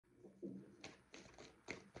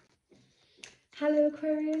Hello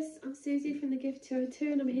Aquarius, I'm Suzy from the Gift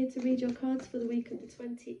 202 and I'm here to read your cards for the week of the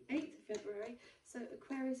 28th of February. So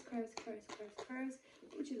Aquarius, what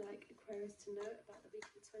would you like Aquarius to know about the week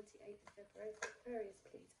of the 28th of February for Aquarius,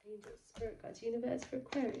 please? Angels, Spirit Guides, Universe for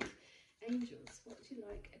Aquarius. Angels, what would you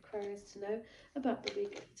like Aquarius to know about the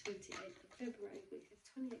week of the 28th of February, week of the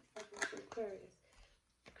 28th of February for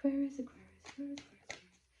Aquarius? Aquarius.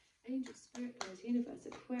 Angels, Spirit Guides, Universe,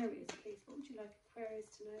 Aquarius, please. What would you like Aquarius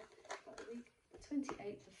to know about the week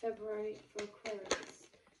 28th of February for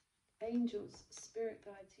Aquarius? Angels, Spirit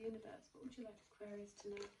Guides, Universe, what would you like Aquarius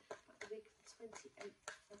to know about the week of the 28th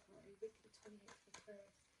of February, week of the 28th of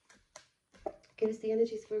Aquarius? Give us the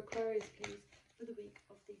energies for Aquarius, please, for the week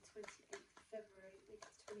of the 28th of February, week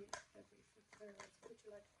of the 28th of February for Aquarius. What would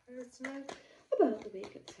you like Aquarius to know about the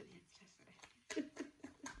week of the 28th of February?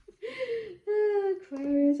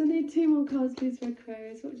 Aquarius, I need 2 more cards, please, for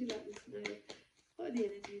Aquarius. What would you like me to know? What are the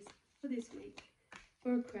energies for this week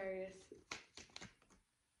for Aquarius?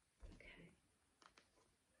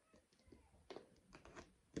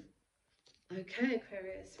 Okay,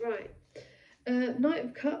 Aquarius, right. Knight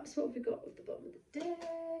of Cups, what have we got at the bottom of the deck?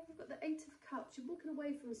 We've got the 8 of Cups. You're walking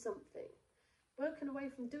away from something. Working away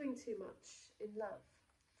from doing too much in love.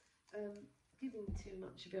 Giving too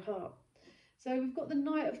much of your heart. So we've got the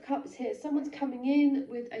Knight of Cups here. Someone's coming in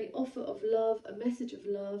with an offer of love, a message of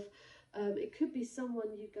love. It could be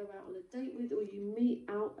someone you go out on a date with, or you meet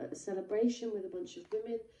out at a celebration with a bunch of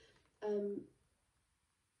women.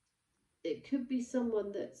 It could be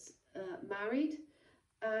someone that's married,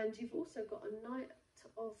 and you've also got a Knight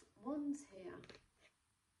of Wands here.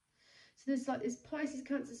 So there's like this Pisces,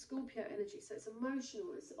 Cancer, Scorpio energy. So it's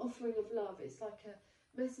emotional, it's offering of love. It's like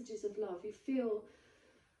messages of love. You feel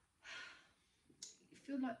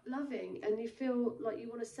like loving, and you feel like you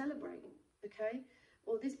want to celebrate, okay?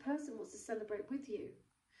 Or this person wants to celebrate with you.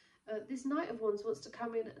 This Knight of Wands wants to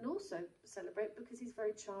come in and also celebrate because he's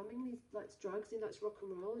very charming, he likes drugs, he likes rock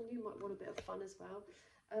and roll, and you might want a bit of fun as well.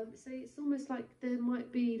 So it's almost like there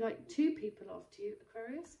might be like 2 people after you,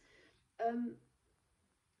 Aquarius.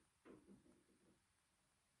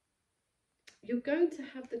 You're going to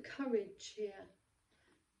have the courage here.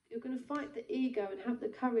 You're going to fight the ego and have the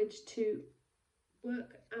courage to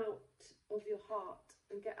work out of your heart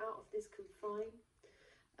and get out of this confine,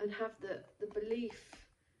 and have the belief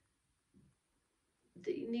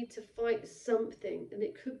that you need to fight something, and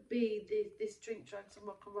it could be this drink, drugs and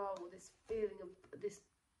rock and roll, or this feeling of this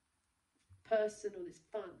person or this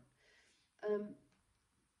fun.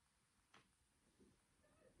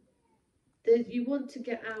 You want to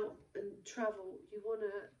get out and travel. You want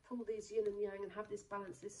to pull these yin and yang and have this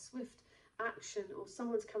balance, this swift action, or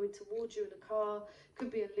someone's coming towards you in a car.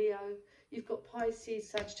 Could be a Leo. You've got Pisces,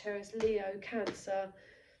 Sagittarius, Leo, Cancer.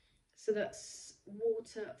 So that's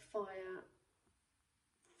water, fire,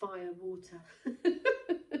 water.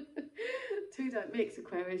 2 don't mix,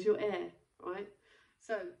 Aquarius. You're air, right?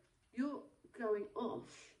 So you're going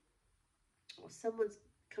off, or someone's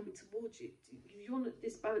coming towards you. You want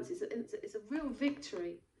this balance. It's a real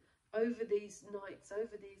victory over these nights,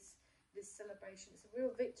 over this celebration. It's a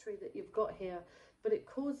real victory that you've got here, but it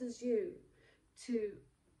causes you to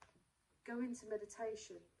go into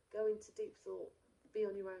meditation, go into deep thought, be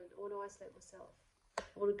on your own. I want to isolate myself. I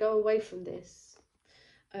want to go away from this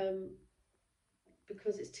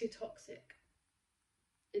because it's too toxic.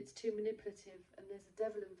 It's too manipulative, and there's a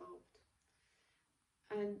devil involved.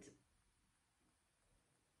 And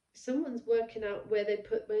someone's working out where they're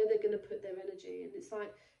going to put their energy. And it's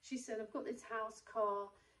like, she said, I've got this house, car,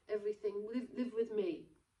 everything, live with me.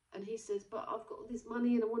 And he says, but I've got all this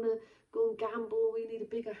money and I want to go and gamble. We need a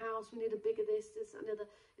bigger house, we need a bigger this, another.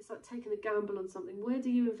 It's like taking a gamble on something. Where do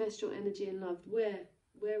you invest your energy in love? Where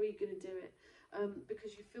are you going to do it?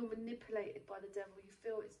 Because you feel manipulated by the devil. You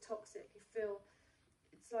feel it's toxic. You feel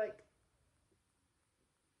it's like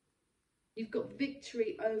you've got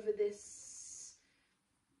victory over this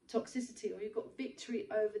toxicity, or you've got victory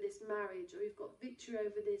over this marriage, or you've got victory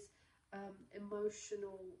over this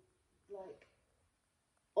emotional like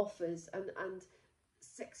offers and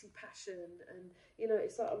sexy passion. And you know,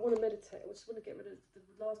 it's like, I want to meditate, I just want to get rid of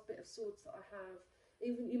the last bit of swords that I have.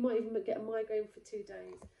 You might even get a migraine for 2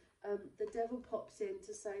 days. The devil pops in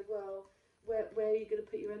to say, well, where are you going to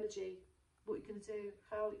put your energy? What are you going to do?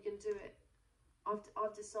 How are you going to do it?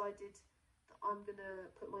 I've decided that I'm going to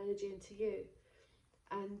put my energy into you.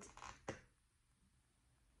 And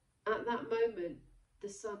at that moment, the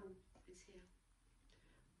sun is here.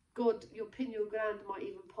 God, your pineal gland might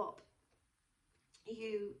even pop.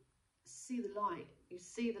 You see the light. You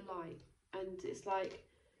see the light. And it's like,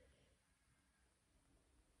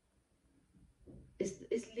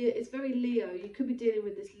 it's it's very Leo. You could be dealing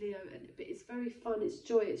with this Leo, but it's very fun. It's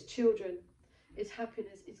joy. It's children. It's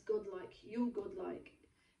happiness. It's godlike. You're godlike.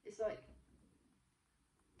 It's like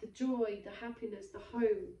the joy, the happiness, the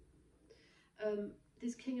home.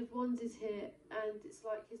 This King of Wands is here, and it's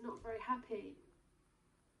like he's not very happy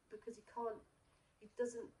because he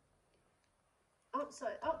doesn't.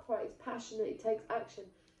 Upright, he's passionate. He takes action.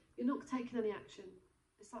 You're not taking any action.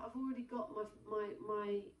 It's like I've already got my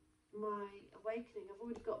awakening. I've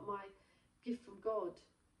already got my gift from God.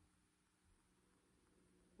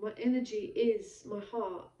 My energy is my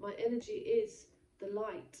heart. My energy is the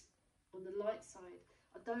light, on the light side.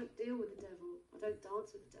 I don't deal with the devil. I don't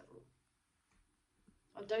dance with the devil.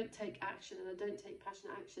 I don't take action, and I don't take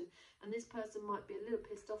passionate action. And this person might be a little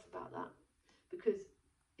pissed off about that because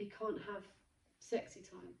he can't have sexy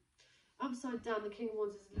time. Upside down, the King of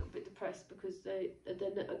Wands is a little bit depressed because then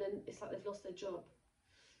it's like they've lost their job.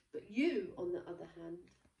 But you, on the other hand,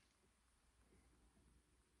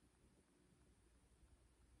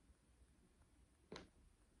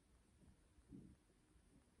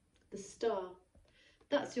 the star,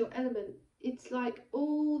 that's your element. It's like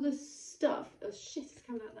all the stuff of shit is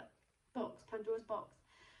coming out of that box, Pandora's box,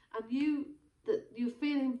 and you're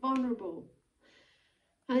feeling vulnerable.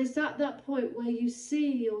 And it's at that point where you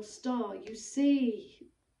see your star, you see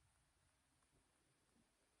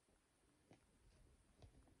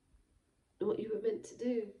what you were meant to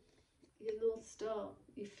do, your North Star.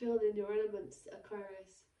 You feel in your elements,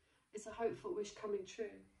 Aquarius. It's a hopeful wish coming true.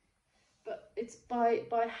 But it's by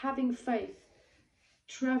having faith,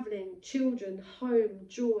 travelling, children, home,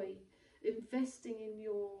 joy, investing in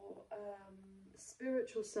your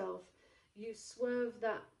spiritual self, you swerve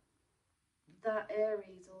that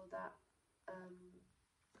Aries or that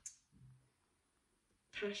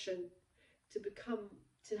passion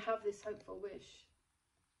to have this hopeful wish.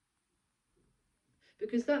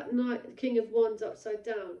 Because that Knight, King of Wands upside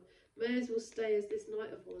down, may as well stay as this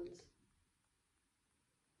Knight of Wands.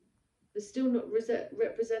 They're still not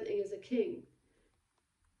representing as a king.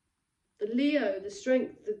 The Leo, the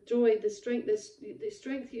strength, the joy, the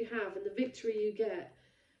strength you have and the victory you get,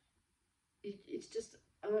 it's just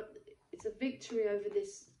it's a victory over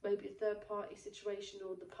this, maybe a third party situation,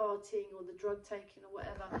 or the partying or the drug taking or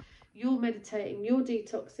whatever. You're meditating, you're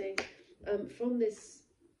detoxing from this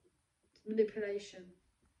manipulation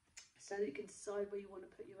so that you can decide where you want to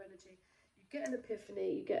put your energy. You get an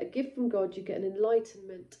epiphany, you get a gift from God, you get an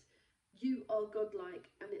enlightenment. You are godlike,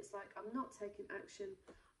 and it's like, I'm not taking action.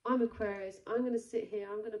 I'm Aquarius. I'm going to sit here.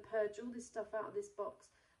 I'm going to purge all this stuff out of this box,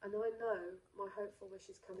 and I know my hopeful wish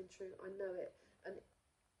is coming true. I know it, and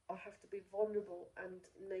I have to be vulnerable and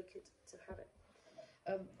naked to have it.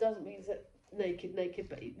 Doesn't mean that naked,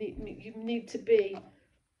 but you need to be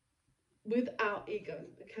without ego.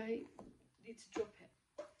 Okay, you need to drop it.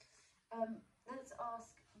 Let's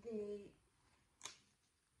ask the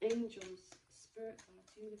angels, spirit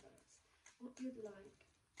guides, universe, what you'd like.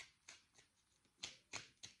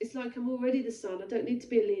 It's like I'm already the sun. I don't need to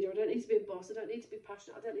be a leader. I don't need to be a boss. I don't need to be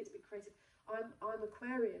passionate. I don't need to be creative. I'm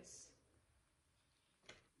Aquarius.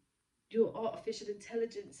 Your artificial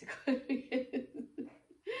intelligence, Aquarius.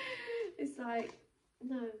 It's like,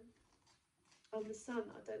 no, I'm the sun.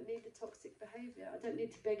 I don't need the toxic behaviour. I don't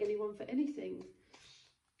need to beg anyone for anything.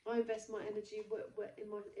 I invest my energy in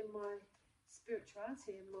my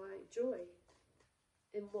spirituality, in my joy,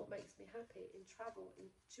 in what makes me happy, in travel, in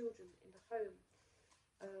children, in the home.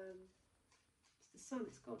 It's the sun,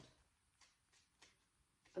 it's God.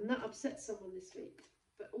 And that upsets someone this week.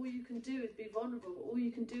 But all you can do is be vulnerable. All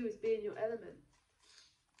you can do is be in your element.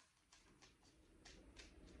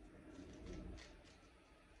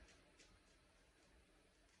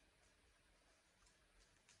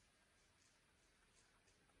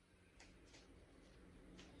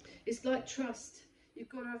 It's like trust. You've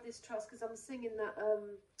got to have this trust, because I'm singing that,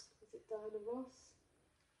 is it Diana Ross?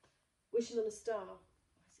 Wishing on a Star.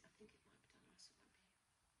 I think it might be Diana Ross, it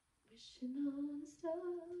might be. Wishing on a star,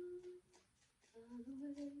 fly the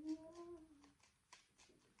way you are.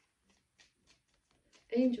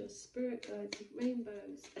 Angels, spirit guides,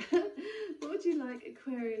 rainbows. What would you like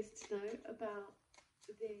Aquarius to know about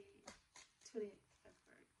the 28th?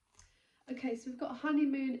 Okay, so we've got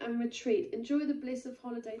honeymoon and retreat. Enjoy the bliss of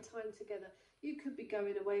holiday time together. You could be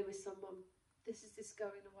going away with someone. This is this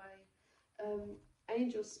going away.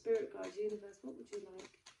 Angels, spirit guides, universe, what would you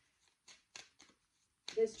like?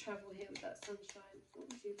 There's travel here with that sunshine. What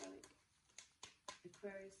would you like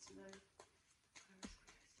Aquarius to know?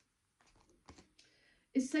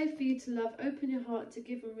 It's safe for you to love. Open your heart to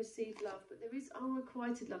give and receive love. But there is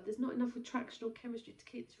unrequited love. There's not enough attraction or chemistry to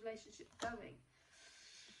keep this relationship going.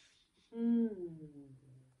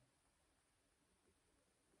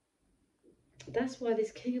 That's why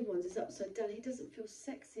this King of Wands is upside down. He doesn't feel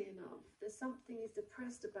sexy enough. There's something he's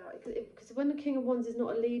depressed about. Because when the King of Wands is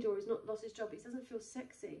not a leader or he's not lost his job, he doesn't feel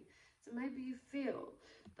sexy. So maybe you feel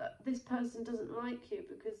that this person doesn't like you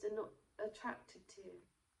because they're not attracted to you.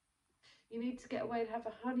 You need to get away and have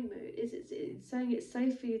a honeymoon. It's saying it's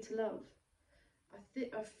safe for you to love.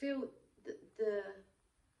 I feel that the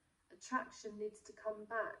attraction needs to come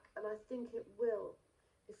back, and I think it will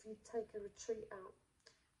if you take a retreat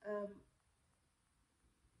out.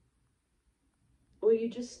 Or you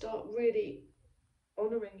just start really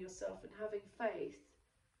honouring yourself and having faith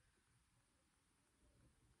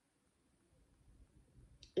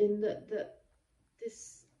in that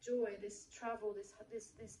this joy, this travel, this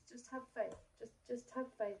just have faith. Just have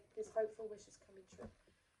faith. This hopeful wish is coming true.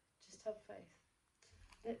 Just have faith.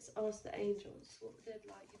 Let's ask the angels what they'd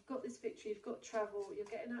like. You've got this victory, you've got travel, you're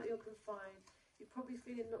getting out of your confine, you're probably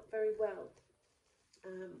feeling not very well.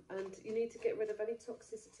 And you need to get rid of any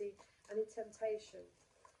toxicity, any temptation,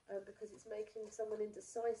 because it's making someone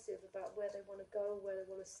indecisive about where they want to go, where they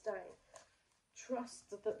want to stay. Trust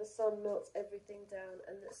that the sun melts everything down,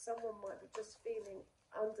 and that someone might be just feeling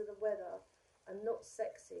under the weather and not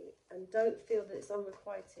sexy, and don't feel that it's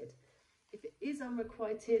unrequited. If it is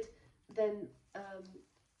unrequited, then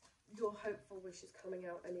your hopeful wish is coming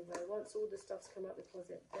out anyway. Once all the stuff's come out the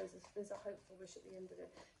closet, there's a hopeful wish at the end of it.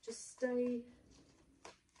 Just stay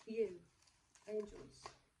you, angels.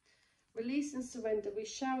 Release and surrender. We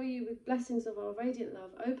shower you with blessings of our radiant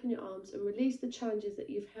love. Open your arms and release the challenges that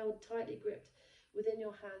you've held tightly gripped within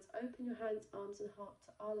your hands. Open your hands, arms and heart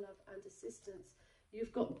to our love and assistance.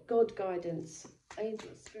 You've got God guidance,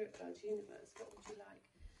 angels, spirit guides, universe. What would you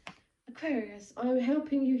like? Aquarius, I am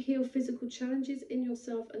helping you heal physical challenges in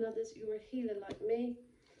yourself and others. You're a healer like me.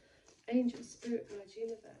 Angels, spirit guides,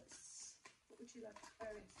 universe. What would you like,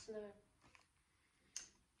 Aquarius, to know?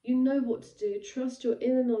 You know what to do. Trust your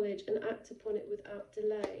inner knowledge and act upon it without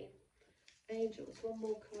delay. Angels, one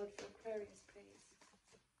more card for Aquarius, please.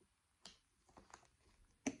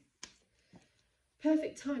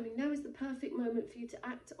 Perfect timing. Now is the perfect moment for you to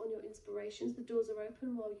act on your inspirations. The doors are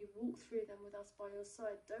open while you walk through them with us by your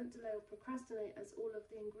side. Don't delay or procrastinate, as all of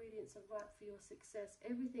the ingredients are ripe for your success.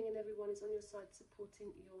 Everything and everyone is on your side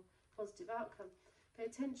supporting your positive outcome. Pay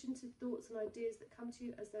attention to thoughts and ideas that come to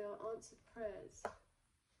you as they are answered prayers.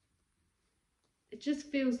 It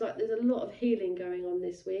just feels like there's a lot of healing going on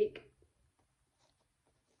this week.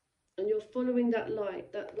 And you're following that light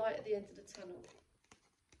at the end of the tunnel.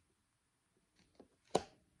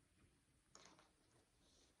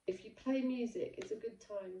 If you play music, it's a good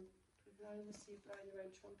time. I always see you blowing your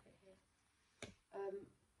own trumpet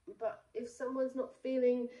here. But if someone's not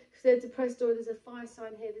feeling, if they're depressed, or there's a fire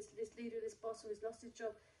sign here, this leader, this boss, who's lost his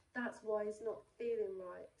job, that's why he's not feeling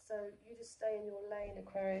right. So you just stay in your lane,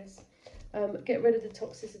 Aquarius. Get rid of the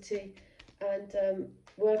toxicity and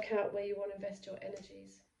work out where you want to invest your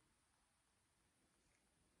energies.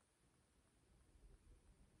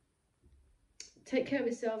 Take care of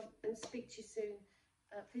yourself and speak to you soon.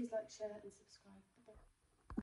 Please like, share and subscribe.